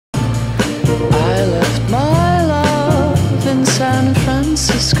San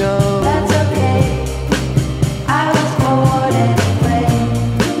Fransisco. That's okay, I was bored anyway.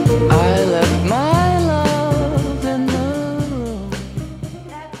 I left my love in the room.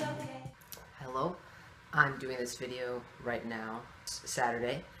 That's okay. Hello, I'm doing this video right now. It's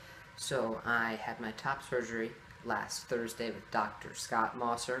Saturday, so I had my top surgery last Thursday with Dr. Scott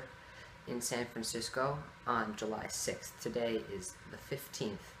Mosser in San Francisco on July 6th. Today is the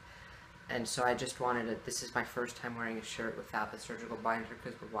 15th. And so I just wanted to, this is my first time wearing a shirt without the surgical binder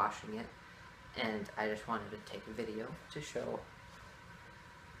because we're washing it. And I just wanted to take a video to show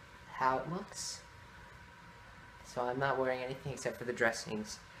how it looks. So I'm not wearing anything except for the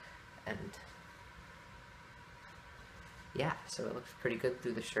dressings. And yeah, so it looks pretty good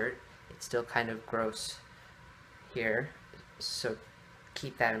through the shirt. It's still kind of gross here, so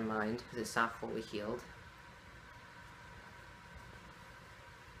keep that in mind because it's not fully healed.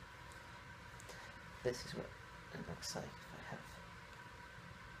 This is what it looks like if I have.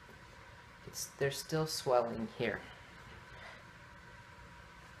 There's still swelling here.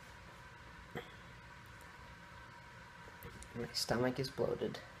 My stomach is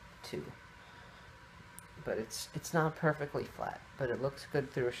bloated too. But it's not perfectly flat, but it looks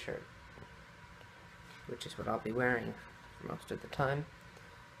good through a shirt, which is what I'll be wearing for most of the time.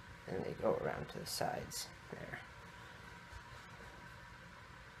 And they go around to the sides there.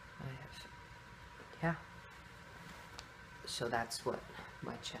 Yeah. So that's what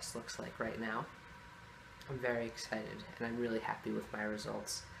my chest looks like right now. I'm very excited, and I'm really happy with my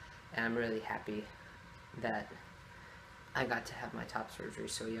results. And I'm really happy that I got to have my top surgery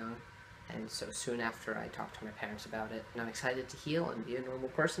so young, and so soon after I talked to my parents about it. And I'm excited to heal and be a normal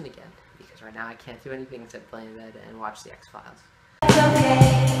person again, because right now I can't do anything except lay in bed and watch the X-Files. That's okay,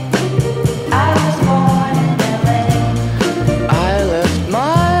 I was born in LA. I left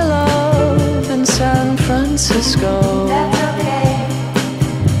my love in San Francisco. That's okay,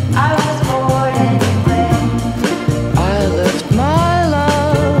 I was bored anyway. I left my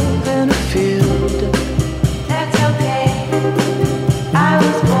love in a field. That's okay, I was